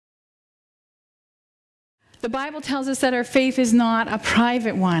The Bible tells us that our faith is not a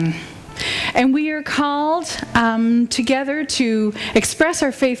private one. And we are called together to express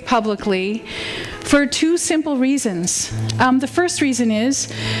our faith publicly for two simple reasons. The first reason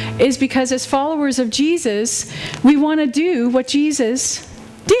is because as followers of Jesus, we want to do what Jesus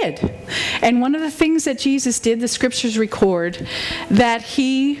did. And one of the things that Jesus did, the scriptures record, that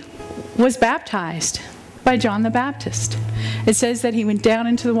he was baptized by John the Baptist. It says that he went down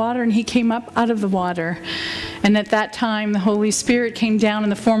into the water and he came up out of the water. And at that time, the Holy Spirit came down in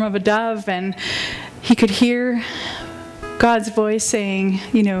the form of a dove, and he could hear God's voice saying,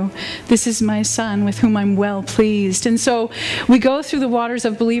 this is my son with whom I'm well pleased. And so we go through the waters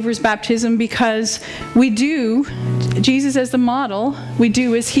of believers' baptism because we do, Jesus as the model, we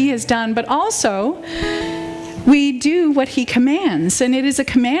do as he has done, but also we do what he commands. And it is a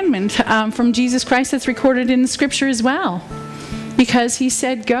commandment from Jesus Christ that's recorded in the scripture as well. Because he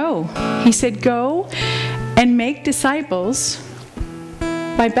said, go. He said, go and make disciples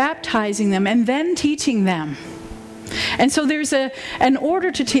by baptizing them and then teaching them. And so there's an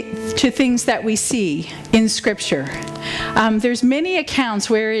order to things that we see in Scripture. There's many accounts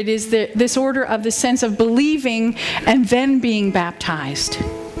where it is this order of the sense of believing and then being baptized.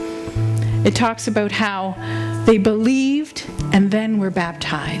 It talks about how they believed and then were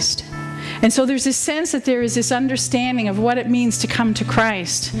baptized. And so there's this sense that there is this understanding of what it means to come to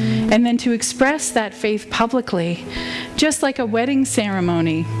Christ and then to express that faith publicly, just like a wedding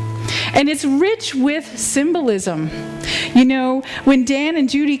ceremony. And it's rich with symbolism. When Dan and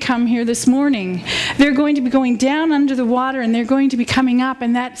Judy come here this morning, they're going to be going down under the water and they're going to be coming up,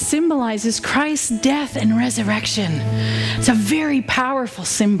 and that symbolizes Christ's death and resurrection. It's a very powerful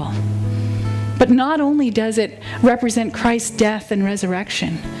symbol. But not only does it represent Christ's death and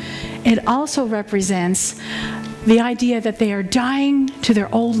resurrection, it also represents the idea that they are dying to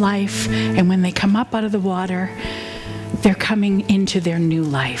their old life, and when they come up out of the water, they're coming into their new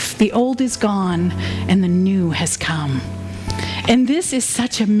life. The old is gone and the new has come. And this is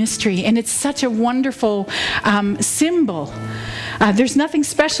such a mystery, and it's such a wonderful symbol. There's nothing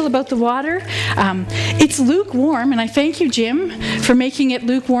special about the water. It's lukewarm, and I thank you, Jim, for making it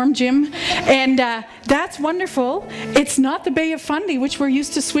lukewarm, Jim. And that's wonderful. It's not the Bay of Fundy, which we're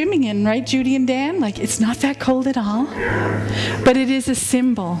used to swimming in, right, Judy and Dan? It's not that cold at all. But it is a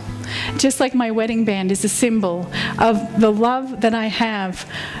symbol. Just like my wedding band is a symbol of the love that I have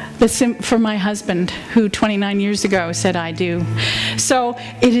for my husband, who 29 years ago said I do. So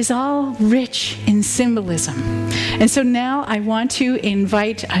it is all rich in symbolism. And so now I want to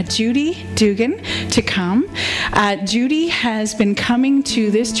invite Judy Dougan to come. Judy has been coming to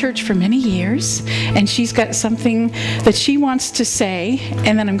this church for many years, and she's got something that she wants to say,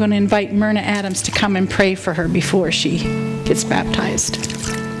 and then I'm going to invite Myrna Adams to come and pray for her before she gets baptized.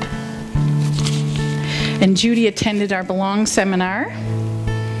 And Judy attended our Belong seminar.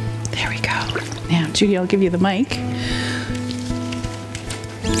 There we go. Now, Judy, I'll give you the mic.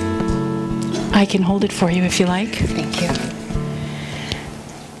 I can hold it for you if you like. Thank you.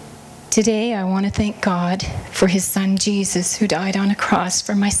 Today, I want to thank God for his son, Jesus, who died on a cross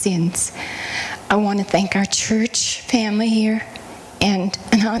for my sins. I want to thank our church family here and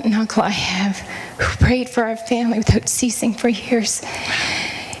an aunt and uncle I have who prayed for our family without ceasing for years.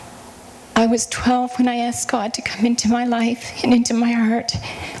 I was 12 when I asked God to come into my life and into my heart.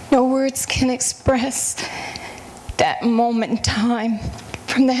 No words can express that moment in time.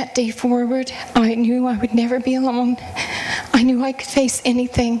 From that day forward, I knew I would never be alone. I knew I could face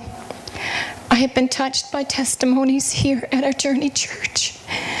anything. I have been touched by testimonies here at our Journey Church.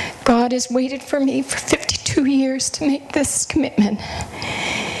 God has waited for me for 52 years to make this commitment.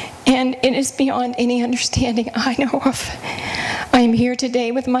 And it is beyond any understanding I know of. I am here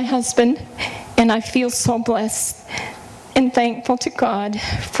today with my husband, and I feel so blessed and thankful to God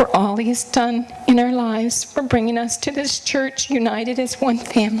for all he has done in our lives, for bringing us to this church united as one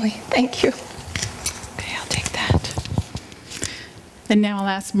family. Thank you. Okay, I'll take that. And now I'll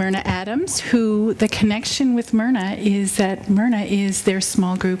ask Myrna Adams, who the connection with Myrna is that Myrna is their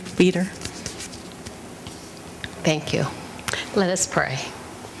small group leader. Thank you. Let us pray.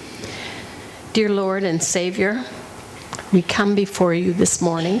 Dear Lord and Savior, we come before you this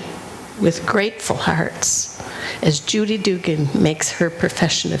morning with grateful hearts as Judy Dougan makes her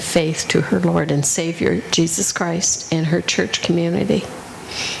profession of faith to her Lord and Savior, Jesus Christ, and her church community.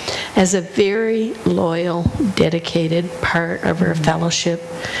 As a very loyal, dedicated part of her fellowship,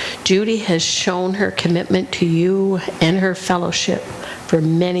 Judy has shown her commitment to you and her fellowship for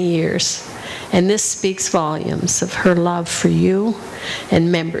many years. And this speaks volumes of her love for you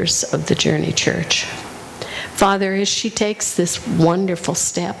and members of the Journey Church. Father, as she takes this wonderful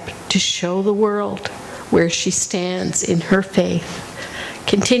step to show the world where she stands in her faith.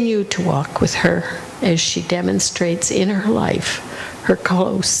 Continue to walk with her as she demonstrates in her life her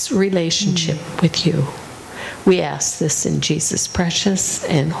close relationship with you. We ask this in Jesus' precious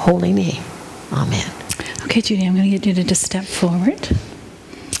and holy name. Amen. Okay, Judy, I'm going to get you to just step forward.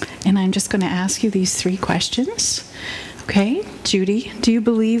 And I'm just going to ask you these 3 questions. Okay, Judy, do you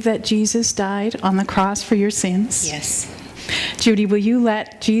believe that Jesus died on the cross for your sins? Yes. Judy, will you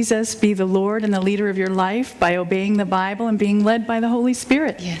let Jesus be the Lord and the leader of your life by obeying the Bible and being led by the Holy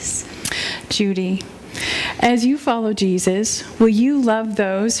Spirit? Yes. Judy, as you follow Jesus, will you love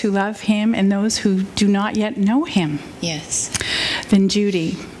those who love him and those who do not yet know him? Yes. Then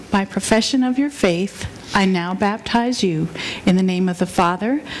Judy, by profession of your faith, I now baptize you in the name of the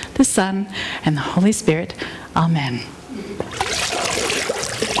Father, the Son, and the Holy Spirit. Amen.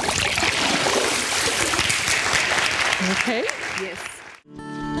 Okay? Yes.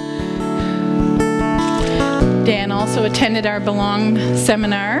 Dan also attended our Belong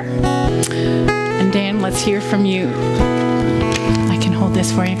seminar. And Dan, let's hear from you. I can hold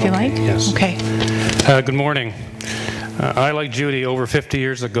this for you if you like. Yes. Okay. Good morning. I, like Judy, over 50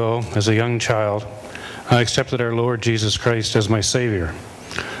 years ago, as a young child, I accepted our Lord Jesus Christ as my Savior.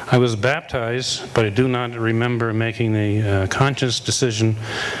 I was baptized, but I do not remember making the conscious decision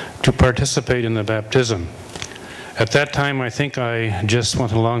to participate in the baptism. At that time, I think I just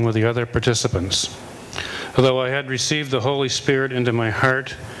went along with the other participants. Although I had received the Holy Spirit into my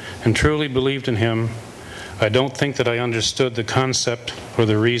heart and truly believed in Him, I don't think that I understood the concept or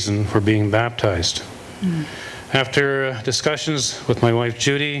the reason for being baptized. After discussions with my wife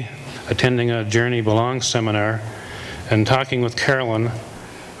Judy, attending a Journey Belong seminar, and talking with Carolyn,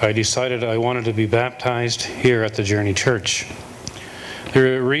 I decided I wanted to be baptized here at the Journey Church. There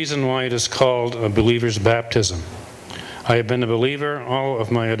is a reason why it is called a believer's baptism. I have been a believer all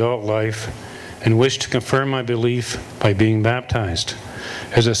of my adult life and wish to confirm my belief by being baptized.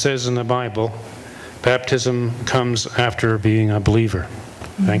 As it says in the Bible, baptism comes after being a believer.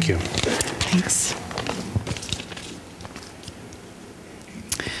 Thank you. Thanks.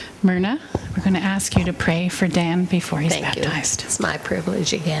 Myrna, we're going to ask you to pray for Dan before he's Thank you. baptized. It's my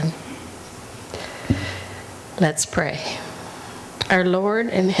privilege again. Let's pray. Our Lord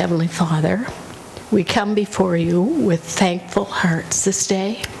and Heavenly Father, we come before you with thankful hearts this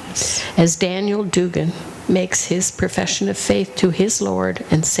day as Daniel Dougan makes his profession of faith to his Lord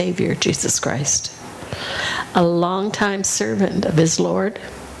and Savior, Jesus Christ. A longtime servant of his Lord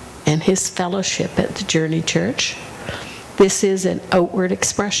and his fellowship at the Journey Church, this is an outward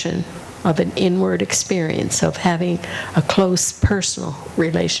expression of an inward experience of having a close personal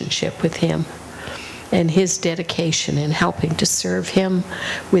relationship with Him and his dedication in helping to serve Him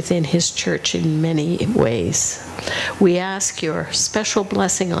within his church in many ways. We ask your special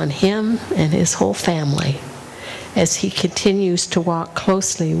blessing on him and his whole family as he continues to walk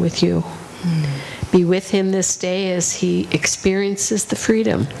closely with you. Be with him this day as he experiences the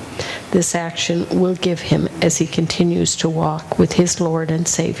freedom this action will give him as he continues to walk with his Lord and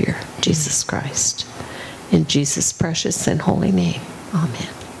Savior, Jesus Christ. In Jesus' precious and holy name, amen.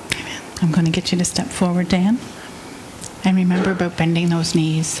 Amen. I'm going to get you to step forward, Dan. And remember about bending those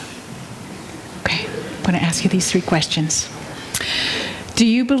knees. Okay, I'm going to ask you these 3 questions. Do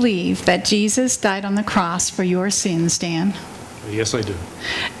you believe that Jesus died on the cross for your sins, Dan? Yes, I do.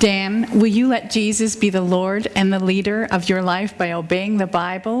 Dan, will you let Jesus be the Lord and the leader of your life by obeying the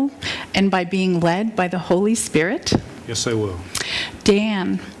Bible and by being led by the Holy Spirit? Yes, I will.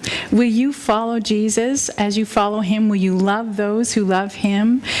 Dan, will you follow Jesus? As you follow him, will you love those who love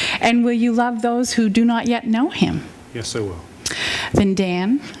him? And will you love those who do not yet know him? Yes, I will. Then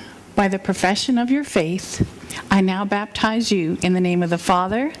Dan, by the profession of your faith, I now baptize you in the name of the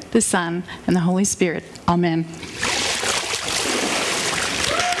Father, the Son, and the Holy Spirit. Amen.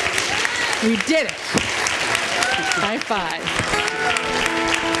 We did it. High five.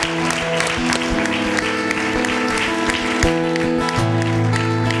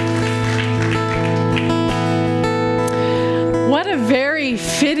 What a very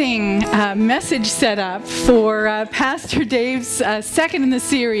fitting message set up for Pastor Dave's second in the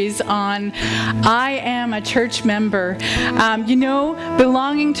series on I Am a Church Member. You know,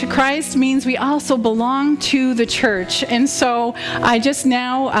 belonging to Christ means we also belong to the church. And so I just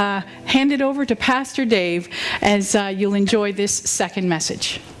now hand it over to Pastor Dave as you'll enjoy this second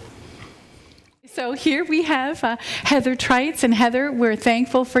message. So here we have Heather Trites, and Heather, we're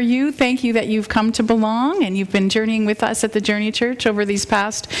thankful for you. Thank you that you've come to belong, and you've been journeying with us at the Journey Church over these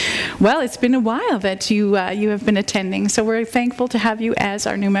past, well, it's been a while that you have been attending. So we're thankful to have you as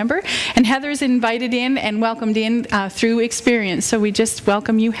our new member. And Heather's invited in and welcomed in through experience. So we just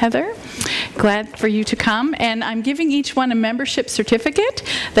welcome you, Heather. Glad for you to come. And I'm giving each one a membership certificate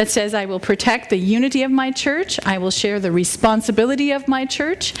that says, I will protect the unity of my church, I will share the responsibility of my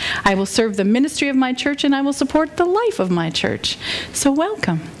church, I will serve the ministry of my church, and I will support the life of my church. So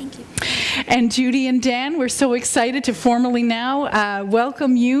welcome. Thank you. And Judy and Dan, we're so excited to formally now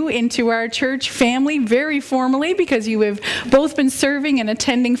welcome you into our church family, very formally, because you have both been serving and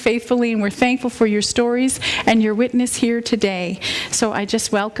attending faithfully, and we're thankful for your stories and your witness here today. So I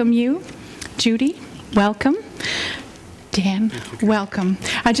just welcome you. Judy, welcome. Dan, welcome.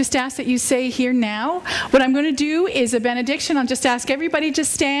 I just ask that you say here now. What I'm going to do is a benediction. I'll just ask everybody to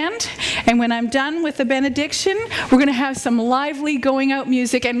stand. And when I'm done with the benediction, we're going to have some lively going out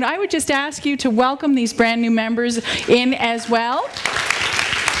music. And I would just ask you to welcome these brand new members in as well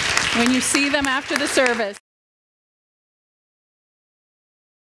when you see them after the service.